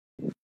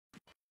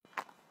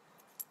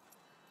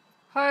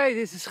Hi,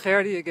 this is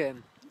Gerdy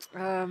again.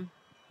 Um,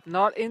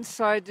 Not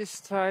inside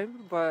this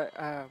time, but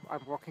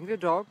I'm walking the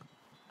dog.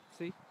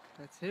 See,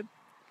 that's him.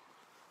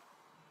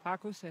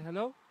 Paco, say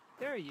hello.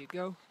 There you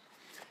go.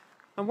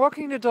 I'm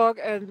walking the dog,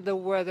 and the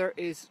weather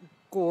is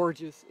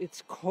gorgeous.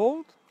 It's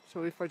cold,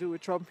 so if I do a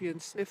Trumpian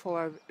sniffle,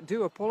 I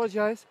do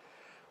apologize.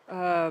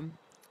 Um,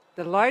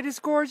 the light is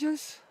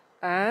gorgeous,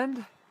 and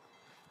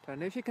I don't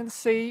know if you can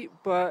see,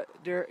 but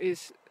there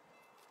is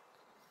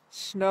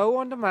snow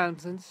on the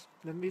mountains.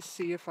 Let me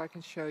see if I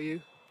can show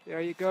you.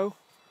 There you go,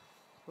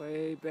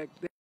 way back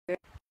there.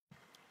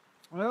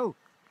 Oh,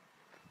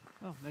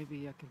 well,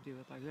 maybe I can do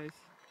it like this.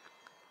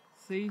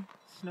 See,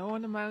 snow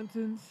on the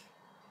mountains.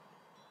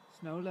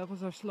 Snow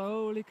levels are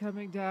slowly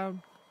coming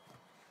down.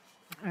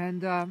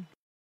 And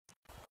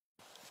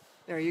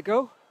there you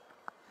go.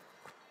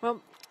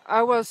 Well,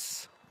 I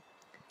was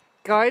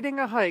guiding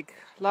a hike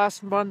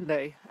last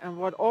Monday, and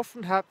what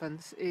often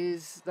happens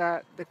is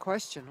that the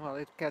question, well,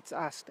 it gets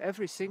asked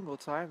every single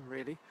time,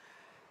 really.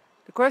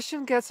 The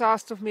question gets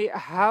asked of me: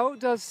 how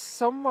does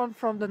someone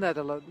from the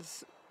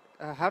Netherlands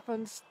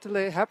happen to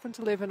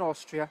live in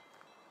Austria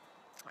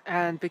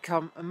and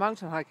become a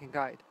mountain hiking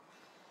guide?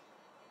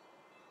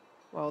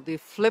 Well, the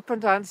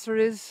flippant answer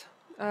is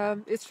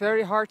it's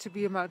very hard to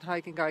be a mountain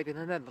hiking guide in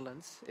the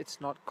Netherlands. It's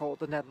not called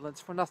the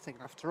Netherlands for nothing,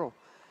 after all.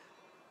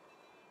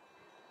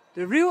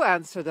 The real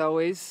answer, though,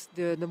 is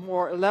the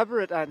more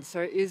elaborate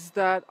answer is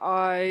that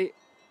I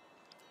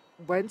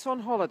went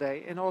on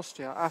holiday in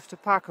Austria after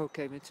Paco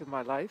came into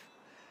my life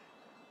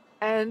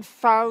and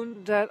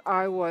found that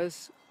I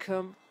was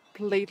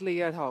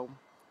completely at home.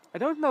 I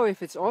don't know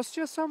if it's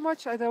Austria so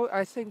much.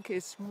 I think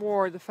it's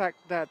more the fact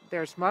that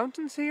there's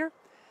mountains here,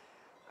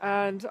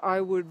 and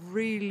I would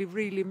really,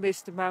 really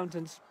miss the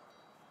mountains.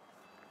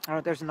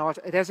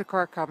 There's a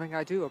car coming.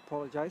 I do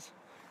apologize.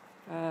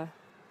 Uh,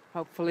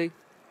 Hopefully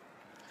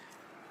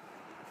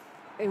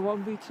it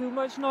won't be too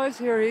much noise.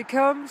 Here he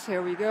comes.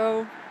 Here we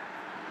go.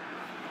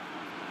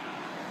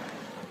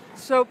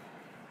 So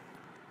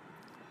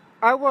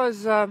I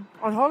was on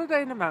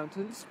holiday in the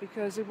mountains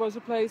because it was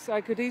a place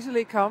I could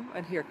easily come.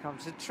 And here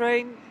comes a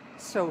train.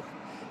 So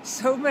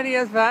many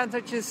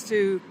advantages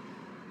to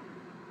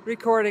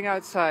recording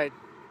outside.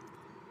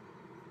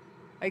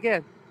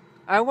 Again,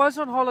 I was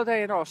on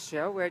holiday in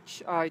Austria,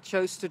 which I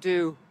chose to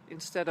do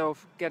instead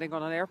of getting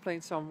on an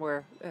airplane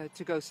somewhere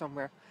to go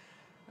somewhere.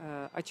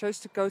 I chose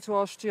to go to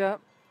Austria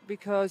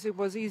because it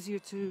was easier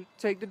to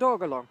take the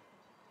dog along.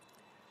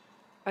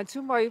 And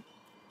to my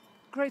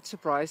great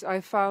surprise, I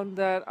found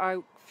that I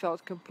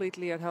felt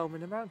completely at home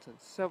in the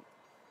mountains. So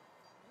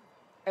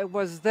it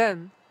was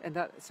then, and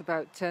that's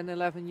about 10,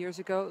 11 years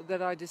ago,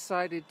 that I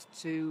decided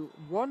to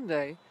one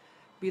day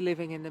be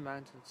living in the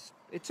mountains.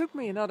 It took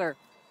me another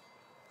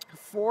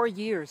 4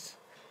 years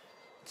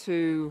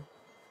to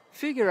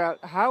figure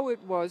out how it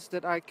was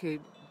that I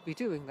could be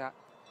doing that.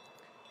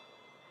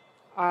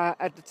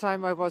 At the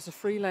time, I was a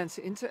freelance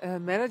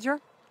manager.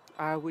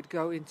 I would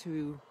go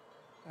into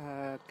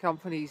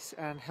companies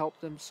and help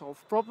them solve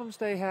problems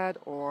they had,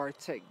 or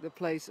take the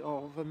place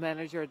of a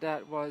manager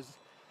that was,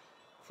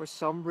 for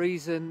some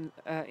reason,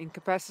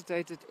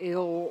 incapacitated,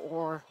 ill,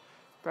 or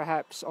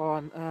perhaps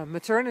on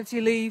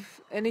maternity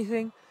leave,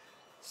 anything.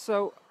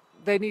 So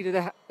they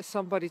needed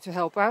somebody to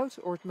help out,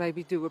 or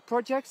maybe do a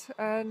project.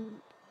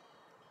 And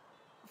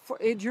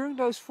during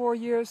those 4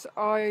 years,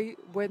 I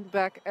went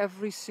back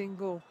every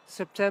single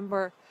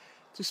September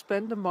to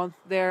spend a month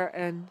there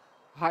and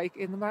hike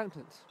in the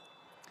mountains.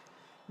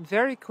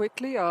 Very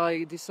quickly,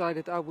 I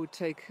decided I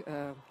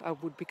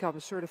would become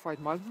a certified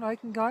mountain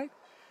hiking guide,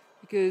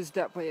 because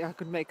that way I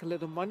could make a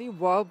little money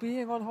while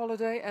being on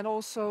holiday, and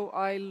also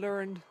I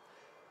learned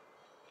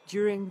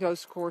during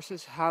those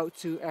courses how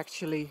to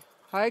actually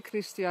hike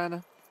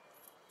Christiana,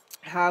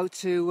 how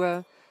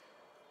to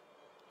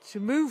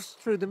move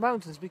through the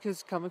mountains,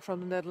 because coming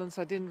from the Netherlands,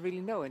 I didn't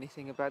really know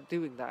anything about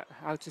doing that,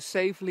 how to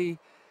safely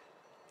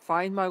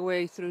find my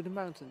way through the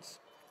mountains.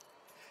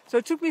 So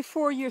it took me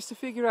 4 years to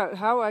figure out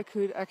how I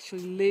could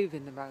actually live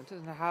in the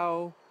mountains and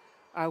how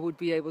I would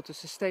be able to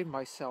sustain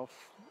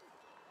myself.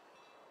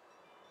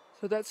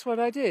 So that's what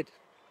I did.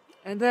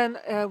 And then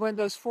when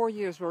those 4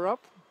 years were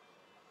up,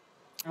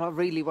 well,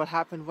 really what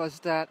happened was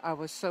that I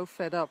was so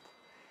fed up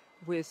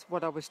with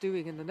what I was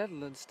doing in the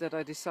Netherlands that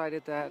I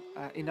decided that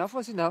enough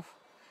was enough.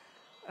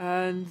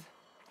 And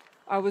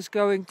I was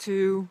going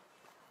to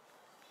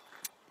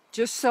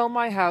just sell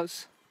my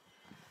house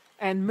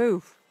and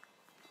move.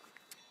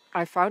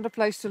 I found a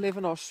place to live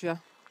in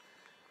Austria.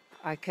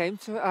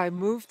 I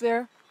moved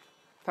there,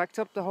 packed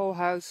up the whole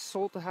house,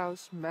 sold the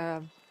house,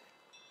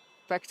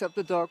 packed up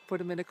the dog,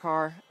 put him in a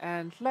car,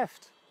 and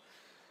left.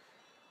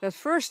 That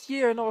first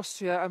year in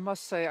Austria, I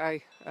must say,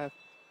 I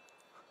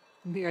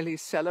nearly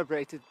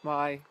celebrated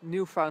my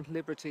newfound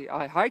liberty.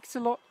 I hiked a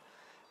lot,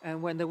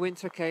 and when the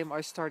winter came,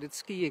 I started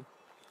skiing.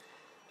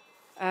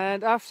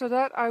 And after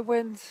that,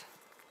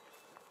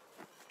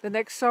 the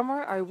next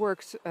summer,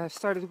 I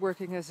started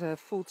working as a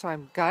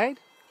full-time guide,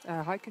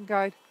 hiking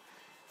guide,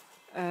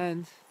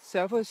 and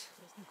servus,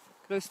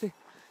 Christy.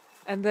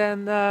 And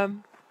then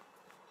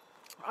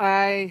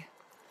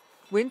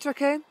Winter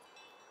came.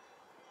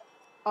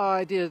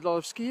 I did a lot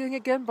of skiing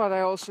again, but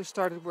I also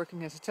started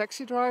working as a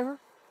taxi driver.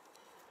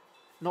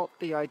 Not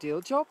the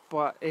ideal job,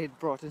 but it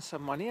brought in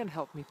some money and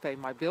helped me pay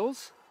my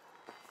bills.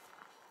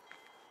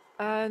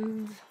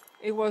 And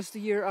it was the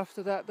year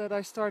after that that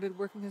I started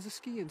working as a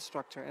ski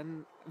instructor.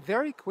 And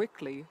very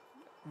quickly,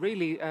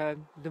 really,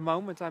 the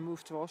moment I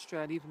moved to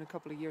Austria, and even a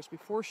couple of years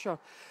before so,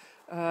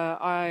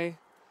 I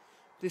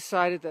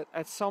decided that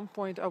at some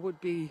point I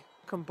would be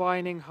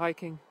combining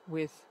hiking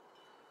with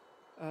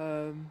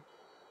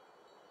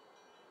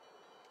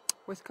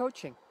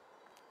coaching.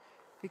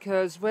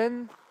 Because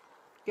when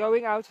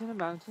going out in the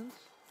mountains,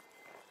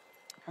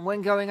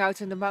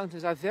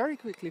 I very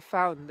quickly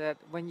found that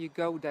when you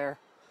go there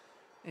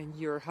and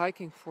you're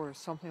hiking for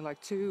something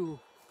like 2-3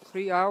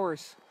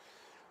 hours,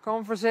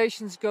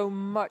 conversations go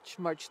much,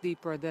 much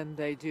deeper than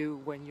they do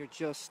when you're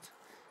just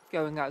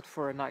going out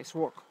for a nice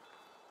walk.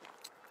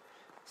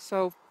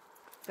 So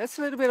that's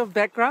a little bit of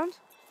background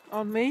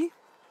on me.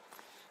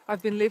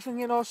 I've been living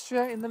in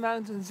Austria in the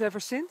mountains ever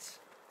since.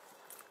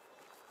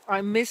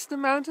 I miss the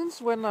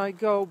mountains when I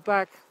go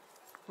back,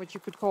 what you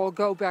could call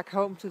go back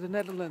home to the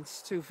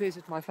Netherlands to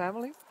visit my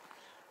family.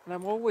 And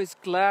I'm always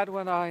glad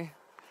when I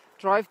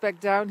drive back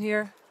down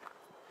here,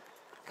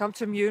 come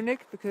to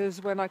Munich,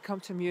 because when I come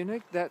to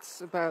Munich,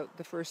 that's about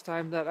the first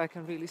time that I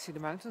can really see the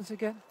mountains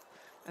again.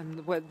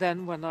 And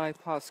then when I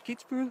pass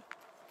Kitzbühel,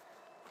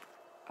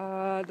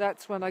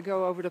 that's when I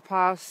go over the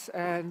pass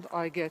and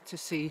I get to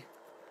see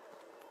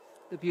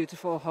the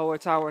beautiful Hohe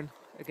Tauern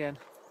again.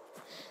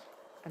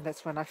 And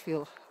that's when I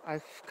feel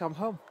I've come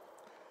home.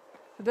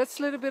 So that's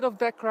a little bit of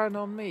background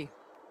on me.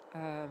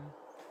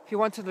 If you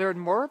want to learn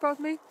more about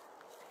me,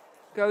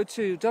 go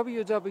to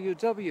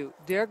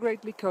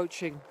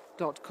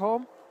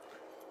www.daregreatlycoaching.com.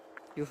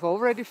 You've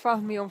already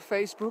found me on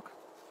Facebook.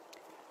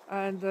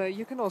 And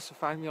you can also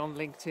find me on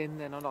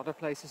LinkedIn and on other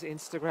places,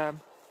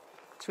 Instagram,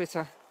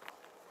 Twitter.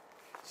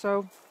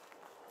 So,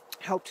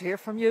 hope to hear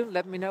from you.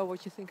 Let me know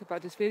what you think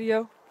about this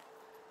video.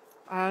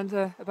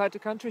 And about the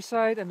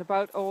countryside and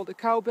about all the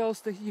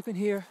cowbells that you can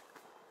hear.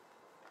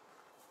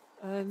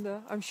 And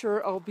I'm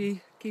sure I'll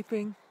be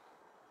keeping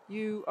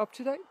you up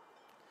to date.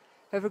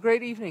 Have a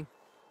great evening.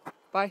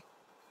 Bye.